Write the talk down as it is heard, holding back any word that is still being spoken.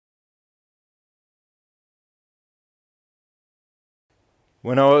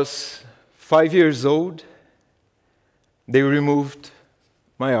When I was 5 years old, they removed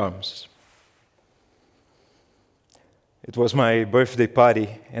my arms. It was my birthday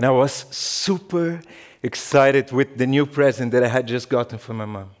party, and I was super excited with the new present that I had just gotten from my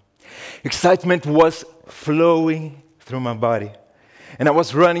mom. Excitement was flowing through my body. And I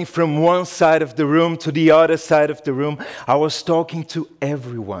was running from one side of the room to the other side of the room. I was talking to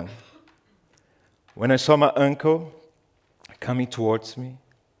everyone. When I saw my uncle coming towards me,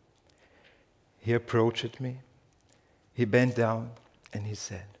 he approached me, he bent down, and he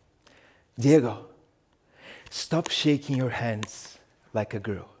said, "Diego, stop shaking your hands like a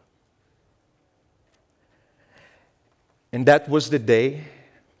girl." And that was the day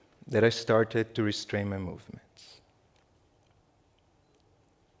that I started to restrain my movements.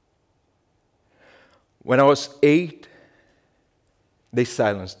 When I was 8, they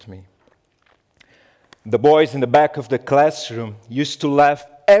silenced me. The boys in the back of the classroom used to laugh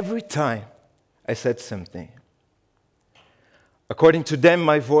every time I said something. According to them,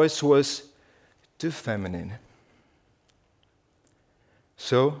 my voice was too feminine.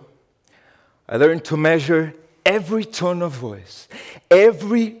 So, I learned to measure every tone of voice,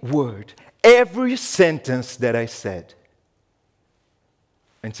 every word, every sentence that I said,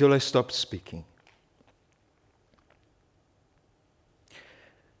 until I stopped speaking.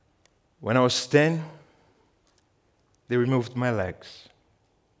 When I was 10, they removed my legs.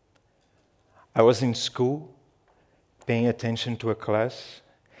 I was in school, paying attention to a class,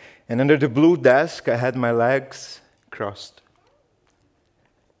 and under the blue desk, I had my legs crossed.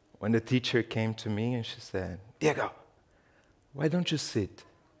 When the teacher came to me and she said, "Diego, why don't you sit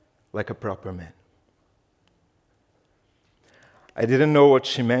like a proper man?" I didn't know what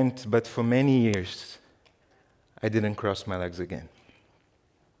she meant, but for many years, I didn't cross my legs again.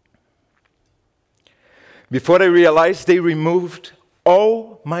 Before I realized, they removed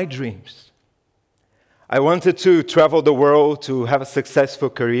all my dreams. I wanted to travel the world, to have a successful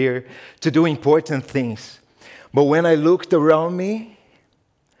career, to do important things. But when I looked around me,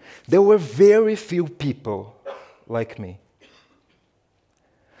 there were very few people like me.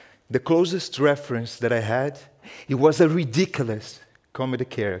 The closest reference that I had, it was a ridiculous comedy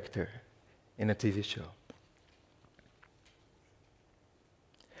character in a TV show.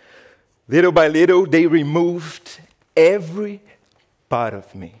 Little by little, they removed every part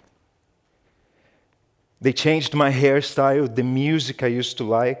of me. They changed my hairstyle, the music I used to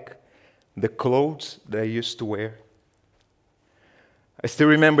like, the clothes that I used to wear. I still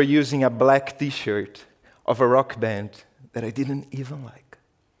remember using a black t-shirt of a rock band that I didn't even like,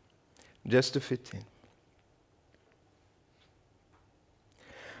 just to fit in.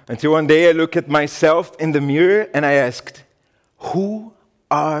 Until one day I looked at myself in the mirror and I asked, "Who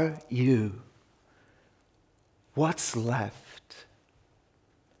are you? What's left?"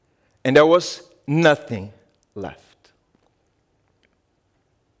 And there was nothing left.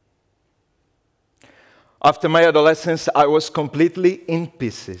 After my adolescence, I was completely in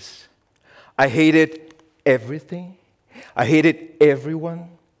pieces. I hated everything. I hated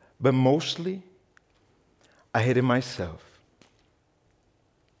everyone, but mostly, I hated myself.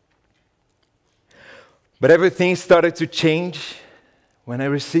 But everything started to change when I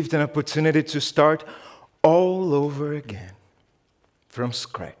received an opportunity to start all over again, from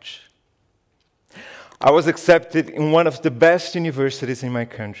scratch. I was accepted in one of the best universities in my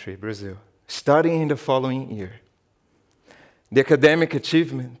country, Brazil, studying in the following year. The academic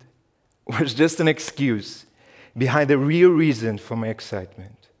achievement was just an excuse behind the real reason for my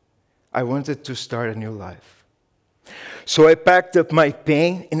excitement. I wanted to start a new life. So I packed up my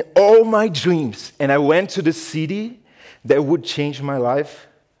pain and all my dreams, and I went to the city that would change my life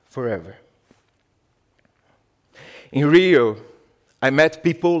forever. In Rio, I met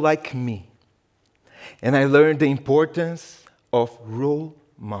people like me, and I learned the importance of role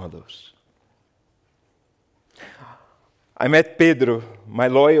models. I met Pedro, my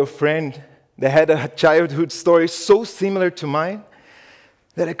loyal friend, that had a childhood story so similar to mine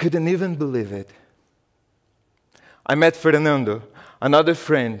that I couldn't even believe it. I met Fernando, another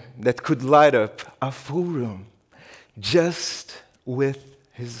friend that could light up a full room just with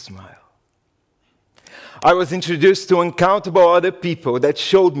his smile. I was introduced to uncountable other people that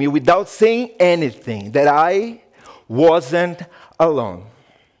showed me, without saying anything, that I wasn't alone.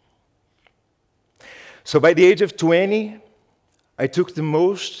 So by the age of 20, I took the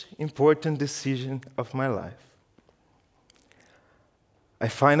most important decision of my life. I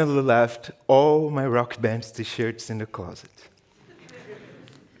finally left all my rock band t-shirts in the closet.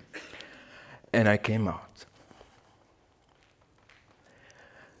 And I came out.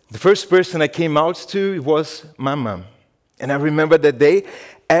 The first person I came out to was my mom. And I remember that day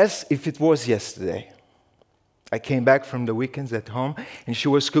as if it was yesterday. I came back from the weekends at home, and she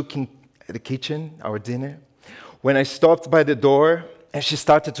was cooking at the kitchen, our dinner. When I stopped by the door, and she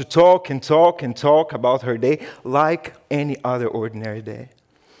started to talk and talk and talk about her day like any other ordinary day.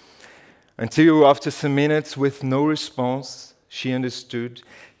 Until after some minutes with no response, she understood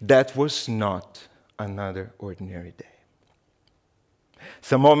that was not another ordinary day.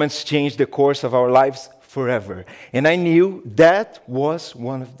 Some moments changed the course of our lives forever, and I knew that was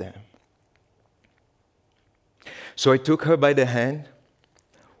one of them. So I took her by the hand.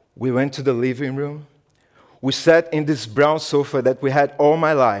 We went to the living room. We sat in this brown sofa that we had all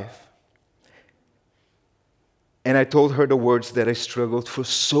my life. And I told her the words that I struggled for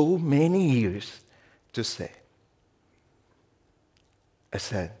so many years to say. I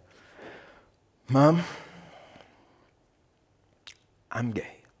said, "Mom, I'm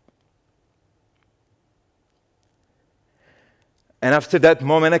gay." And after that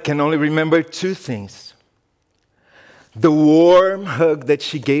moment, I can only remember two things. The warm hug that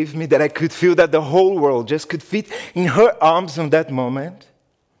she gave me, that I could feel that the whole world just could fit in her arms in that moment.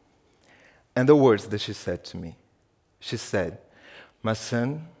 And the words that she said to me. She said, "My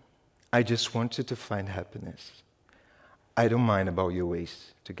son, I just want you to find happiness. I don't mind about your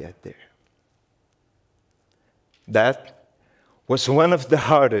ways to get there." That was one of the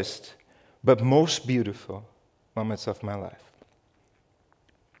hardest but most beautiful moments of my life.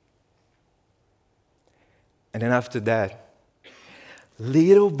 And then after that,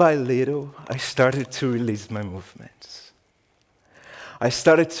 little by little, I started to release my movements. I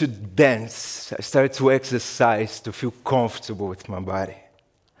started to dance. I started to exercise to feel comfortable with my body.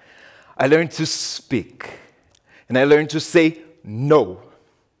 I learned to speak. And I learned to say no.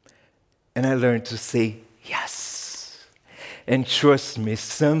 And I learned to say yes. And trust me,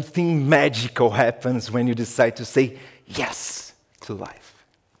 something magical happens when you decide to say yes to life.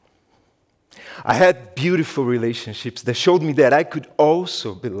 I had beautiful relationships that showed me that I could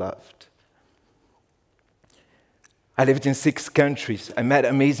also be loved. I lived in 6 countries. I met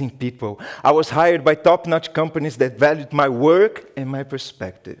amazing people. I was hired by top-notch companies that valued my work and my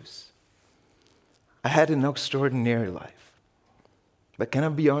perspectives. I had an extraordinary life. But can I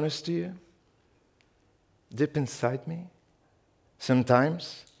be honest to you? Deep inside me,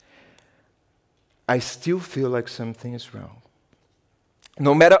 sometimes, I still feel like something is wrong.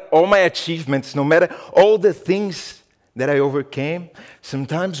 No matter all my achievements, no matter all the things that I overcame,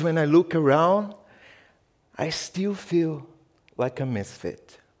 sometimes when I look around, I still feel like a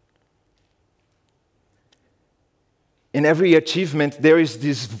misfit. In every achievement, there is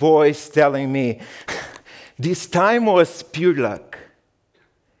this voice telling me, this time was pure luck.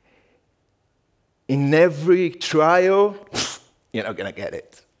 In every trial, you're not going to get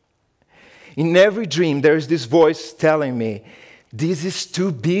it. In every dream, there is this voice telling me, this is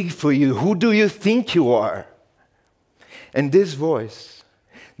too big for you. Who do you think you are? And this voice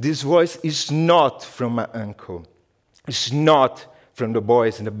is not from my uncle. It's not from the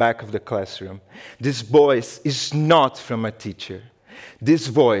boys in the back of the classroom. This voice is not from a teacher. This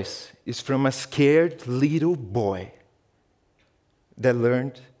voice is from a scared little boy that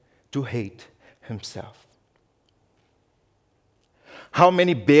learned to hate himself. How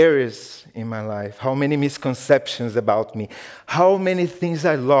many barriers in my life, how many misconceptions about me, how many things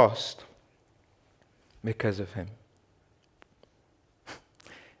I lost because of him.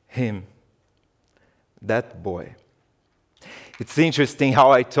 Him, that boy. It's interesting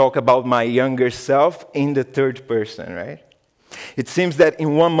how I talk about my younger self in the third person, right? It seems that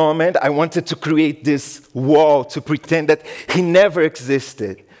in one moment I wanted to create this wall to pretend that he never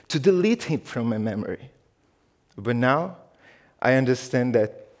existed, to delete him from my memory. But now, I understand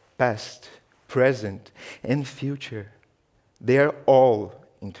that past, present, and future, they are all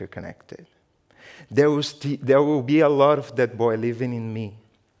interconnected. There will be a lot of that boy living in me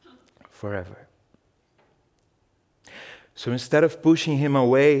forever. So instead of pushing him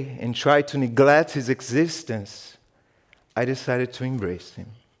away and try to neglect his existence, I decided to embrace him.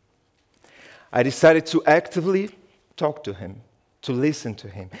 I decided to actively talk to him, to listen to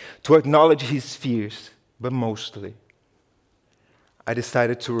him, to acknowledge his fears, but mostly, I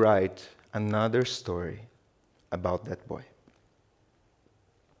decided to write another story about that boy.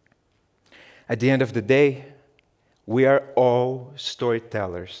 At the end of the day, we are all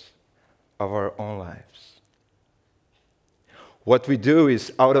storytellers of our own lives. What we do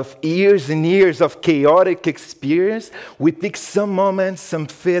is, out of years and years of chaotic experience, we pick some moments, some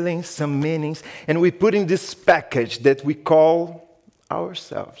feelings, some meanings, and we put in this package that we call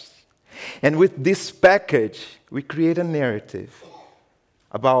ourselves. And with this package, we create a narrative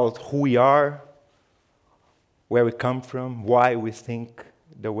about who we are, where we come from, why we think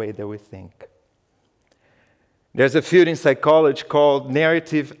the way that we think. There's a field in psychology called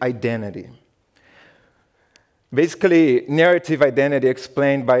narrative identity. Basically, narrative identity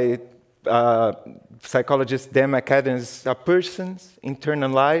explained by psychologist Dan McAdams is a person's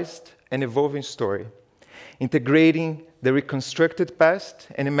internalized and evolving story, integrating the reconstructed past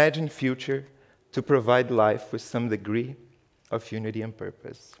and imagined future to provide life with some degree of unity and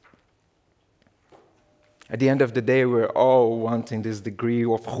purpose. At the end of the day, we're all wanting this degree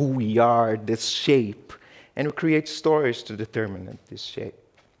of who we are, this shape, and we create stories to determine this shape.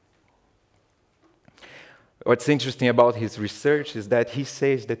 What's interesting about his research is that he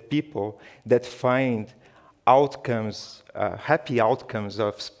says that people that find outcomes, happy outcomes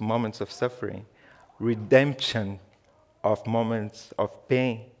of moments of suffering, redemption of moments of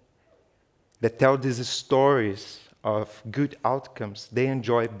pain, that tell these stories of good outcomes, they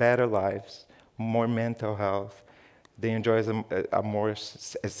enjoy better lives, more mental health, they enjoy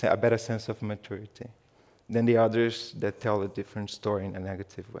a better sense of maturity than the others that tell a different story in a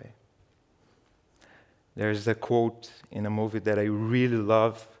negative way. There's a quote in a movie that I really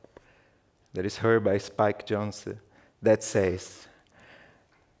love that is heard by Spike Jonze that says,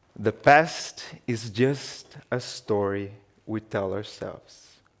 "The past is just a story we tell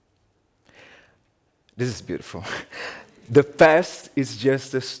ourselves." This is beautiful. The past is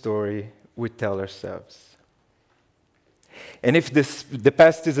just a story we tell ourselves. And if the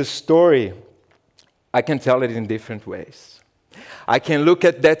past is a story, I can tell it in different ways. I can look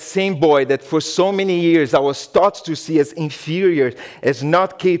at that same boy that for so many years I was taught to see as inferior, as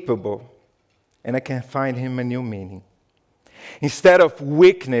not capable, and I can find him a new meaning. Instead of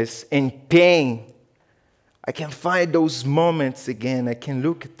weakness and pain, I can find those moments again. I can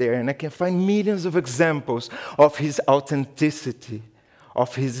look there and I can find millions of examples of his authenticity,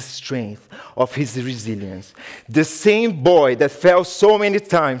 of his strength, of his resilience. The same boy that fell so many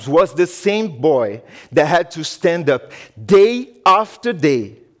times was the same boy that had to stand up day after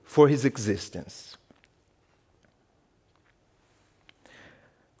day for his existence.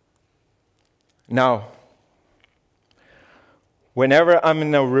 Now, whenever I'm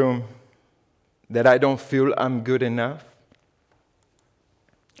in a room that I don't feel I'm good enough,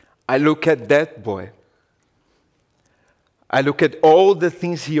 I look at that boy. I look at all the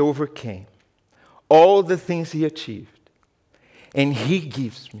things he overcame, all the things he achieved, and he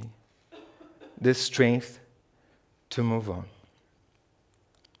gives me the strength to move on.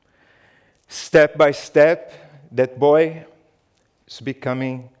 Step by step, that boy is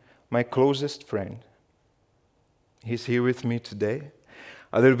becoming my closest friend. He's here with me today,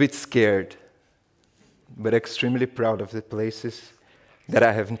 a little bit scared, but extremely proud of the places that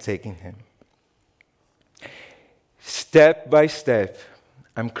I haven't taken him. Step by step,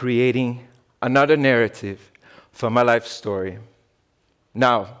 I'm creating another narrative for my life story.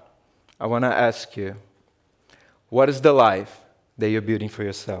 Now, I want to ask you, what is the life that you're building for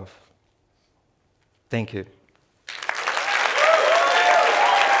yourself? Thank you.